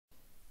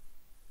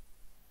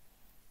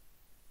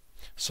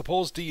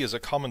Suppose D is a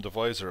common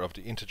divisor of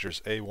the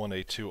integers a1,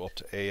 a2 up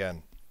to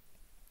an.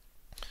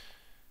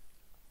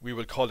 We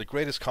will call the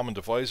greatest common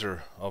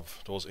divisor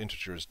of those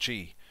integers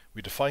g.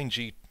 We define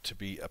g to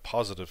be a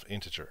positive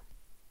integer.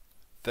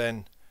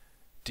 Then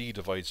D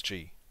divides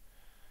g.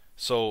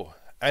 So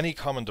any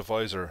common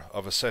divisor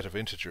of a set of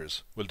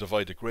integers will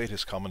divide the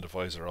greatest common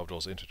divisor of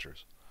those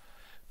integers.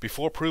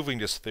 Before proving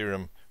this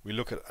theorem, we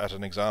look at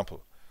an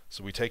example.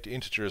 So we take the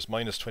integers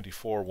minus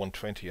 24,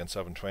 120 and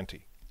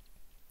 720.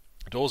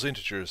 Those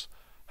integers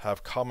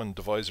have common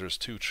divisors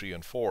 2, 3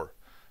 and 4.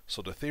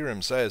 So the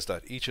theorem says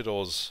that each of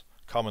those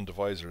common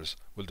divisors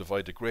will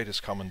divide the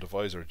greatest common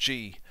divisor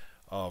g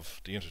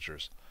of the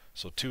integers.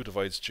 So 2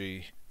 divides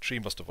g, 3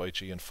 must divide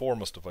g and 4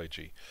 must divide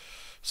g.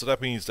 So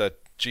that means that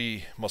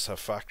g must have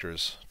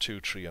factors 2,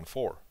 3 and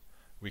 4.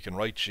 We can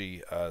write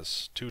g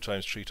as 2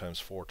 times 3 times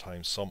 4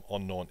 times some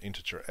unknown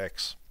integer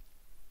x.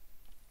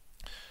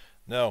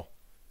 Now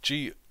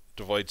g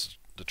divides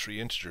the three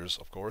integers,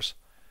 of course.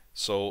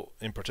 So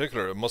in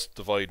particular it must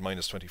divide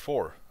minus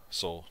 24.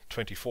 So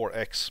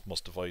 24x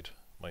must divide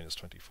minus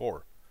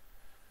 24.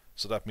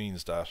 So that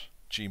means that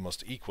g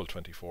must equal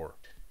 24.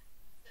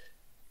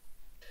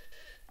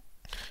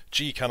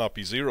 G cannot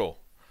be 0.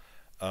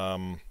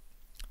 And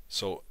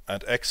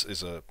x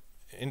is a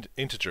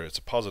integer, it's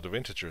a positive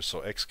integer, so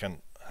x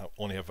can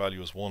only have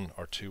values 1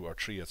 or 2 or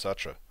 3,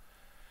 etc.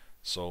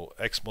 So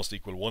x must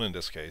equal 1 in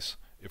this case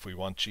if we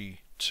want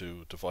g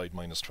to divide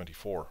minus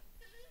 24.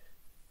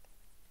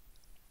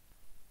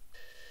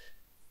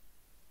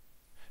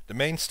 The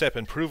main step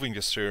in proving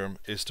this theorem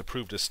is to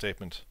prove this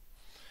statement.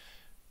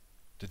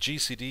 The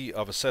GCD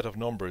of a set of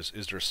numbers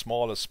is their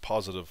smallest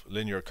positive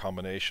linear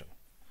combination.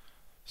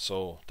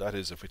 So that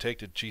is, if we take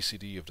the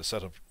GCD of the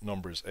set of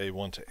numbers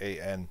a1 to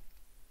an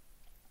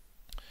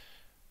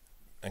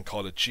and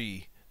call it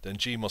g, then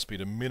g must be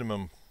the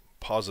minimum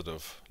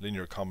positive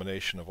linear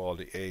combination of all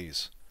the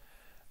a's.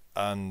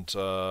 And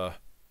the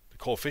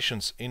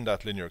coefficients in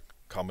that linear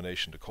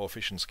combination, the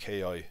coefficients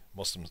ki,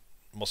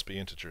 must be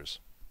integers.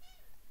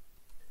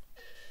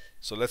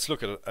 So let's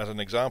look at an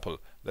example.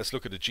 Let's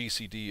look at the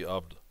GCD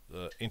of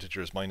the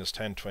integers minus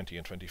 10, 20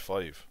 and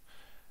 25.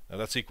 Now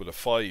that's equal to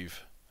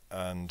 5,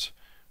 and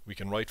we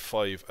can write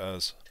 5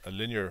 as a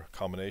linear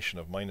combination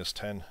of minus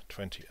 10,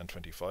 20 and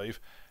 25,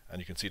 and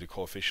you can see the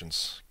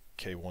coefficients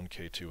k1,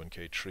 k2 and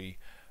k3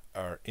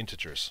 are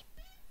integers.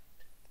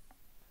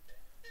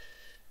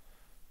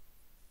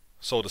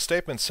 So the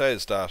statement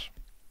says that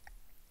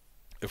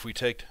if we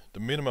take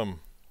the minimum,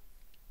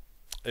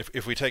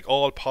 if we take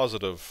all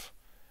positive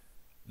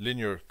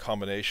linear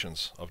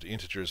combinations of the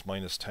integers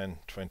minus 10,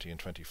 20 and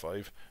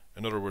 25,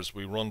 in other words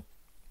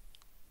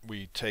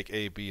we take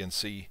a, b and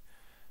c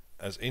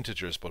as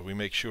integers, but we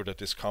make sure that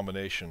this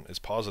combination is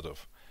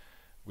positive.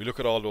 We look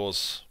at all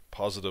those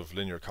positive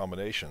linear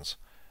combinations,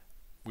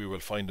 we will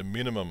find the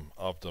minimum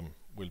of them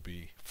will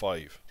be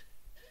 5.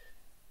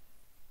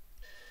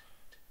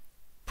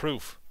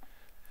 Proof.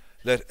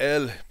 Let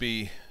L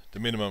be the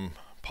minimum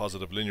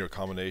positive linear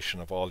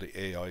combination of all the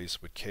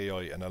AIs with Ki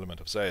an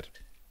element of Z.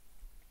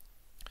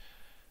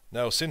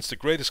 Now, since the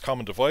greatest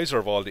common divisor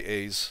of all the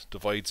A's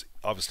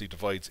obviously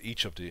divides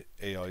each of the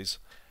AIs,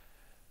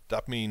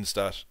 that means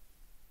that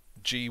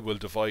G will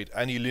divide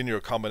any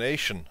linear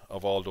combination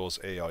of all those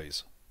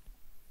AIs.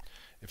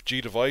 If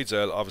G divides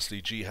L,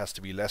 obviously G has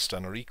to be less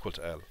than or equal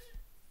to L.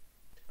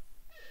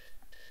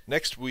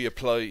 Next, we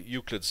apply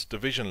Euclid's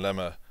division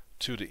lemma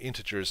to the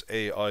integers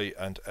ai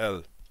and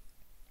L.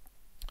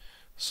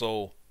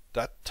 So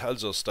that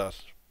tells us that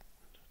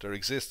there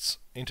exists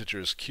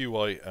integers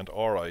qi and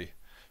ri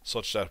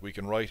such that we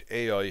can write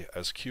ai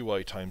as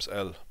qi times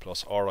L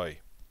plus ri,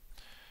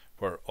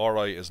 where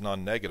ri is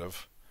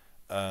non-negative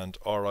and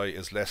ri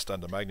is less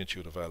than the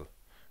magnitude of L.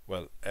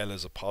 Well, L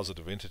is a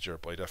positive integer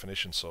by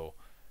definition, so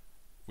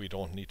we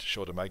don't need to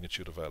show the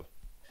magnitude of L.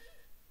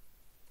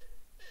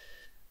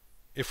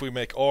 If we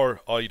make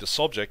ri the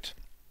subject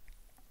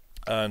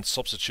and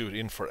substitute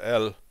in for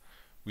L,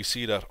 we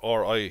see that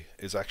ri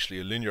is actually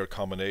a linear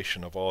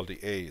combination of all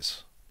the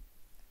a's.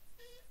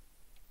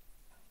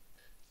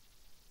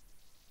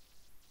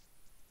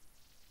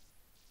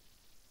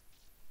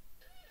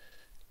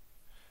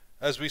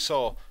 As we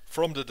saw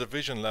from the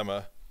division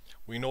lemma,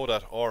 we know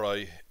that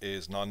ri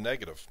is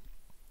non-negative.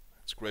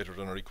 It's greater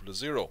than or equal to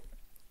 0.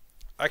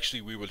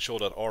 Actually, we will show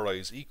that ri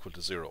is equal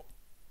to 0.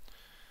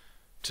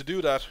 To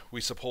do that,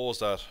 we suppose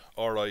that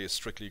ri is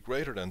strictly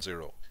greater than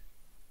 0.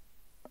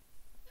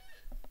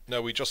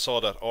 Now, we just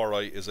saw that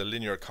ri is a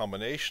linear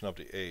combination of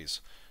the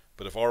a's,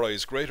 but if ri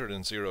is greater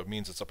than 0, it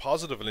means it's a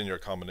positive linear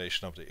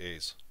combination of the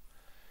a's.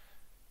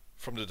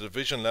 From the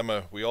division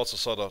lemma, we also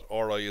saw that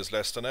ri is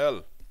less than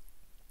L,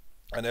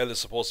 and L is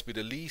supposed to be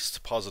the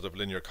least positive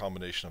linear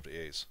combination of the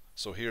a's.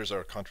 So here's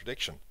our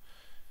contradiction.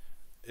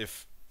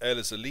 If L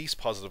is the least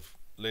positive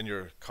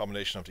linear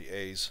combination of the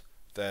a's,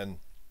 then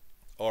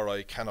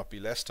ri cannot be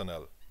less than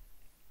L.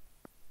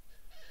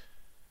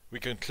 We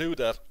conclude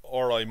that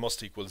ri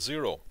must equal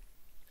 0.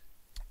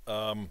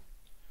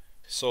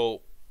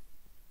 So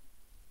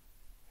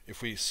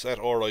if we set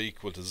ri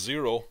equal to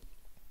 0,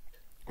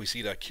 we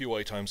see that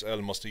Qi times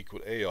L must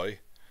equal Ai,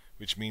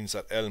 which means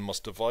that L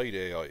must divide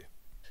Ai.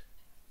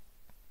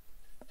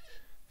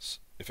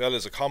 If L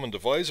is a common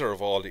divisor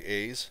of all the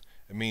A's,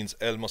 it means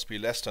L must be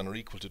less than or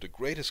equal to the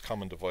greatest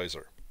common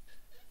divisor.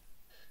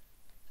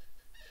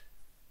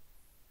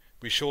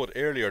 We showed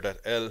earlier that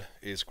L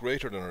is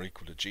greater than or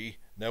equal to G.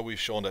 Now we've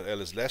shown that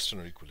L is less than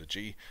or equal to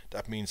G.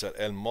 That means that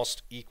L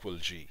must equal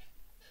G.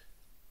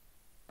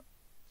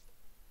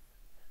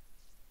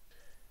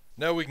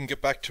 Now we can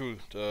get back to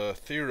the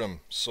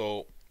theorem.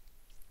 So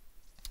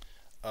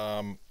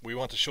we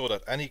want to show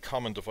that any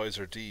common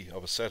divisor D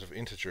of a set of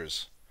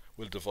integers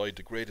will divide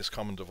the greatest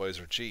common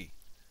divisor G.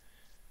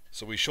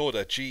 So we show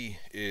that G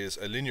is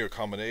a linear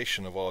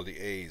combination of all the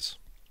A's.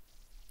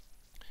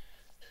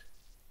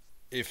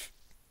 If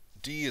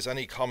D is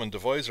any common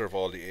divisor of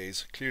all the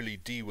A's, clearly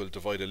D will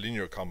divide a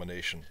linear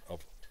combination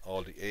of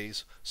all the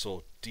A's,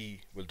 so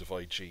D will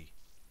divide G.